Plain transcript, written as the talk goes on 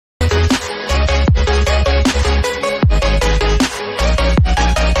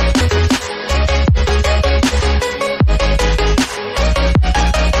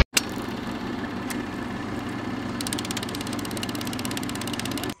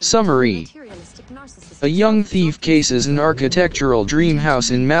Summary. A young thief cases an architectural dream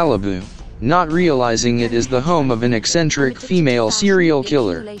house in Malibu, not realizing it is the home of an eccentric female serial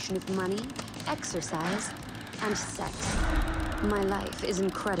killer. Money, exercise, and sex. My life is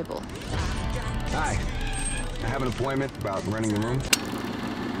incredible. Hi. I have an appointment about renting the room.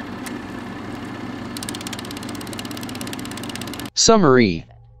 Summary.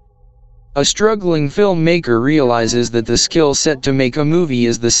 A struggling filmmaker realizes that the skill set to make a movie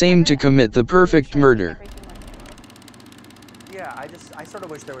is the same to commit the perfect murder. Yeah, I sort of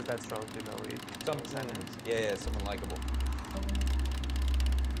wish there was that strong female lead. Yeah, someone likable.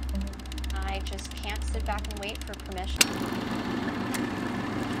 I just can't sit back and wait for permission.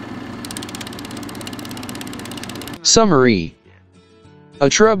 Summary. A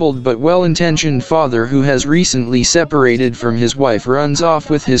troubled but well-intentioned father who has recently separated from his wife runs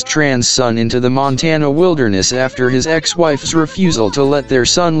off with his trans son into the Montana wilderness after his ex-wife's refusal to let their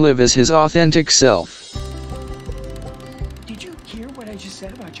son live as his authentic self. Did you hear what I just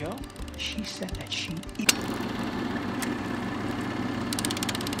said about Joe? She said that she...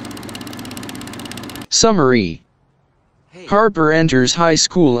 Summary. Harper enters high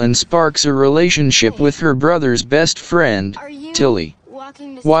school and sparks a relationship with her brother's best friend, Tilly.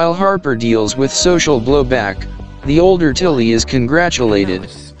 While Harper deals with social blowback, the older Tilly is congratulated,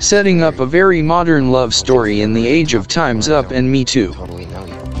 setting up a very modern love story in the age of Time's Up and Me Too.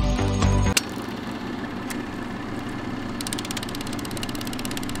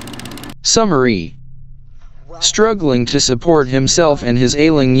 Summary. Struggling to support himself and his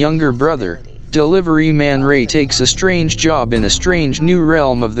ailing younger brother, delivery man Ray takes a strange job in a strange new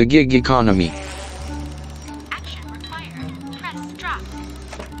realm of the gig economy. Action required. Press drop.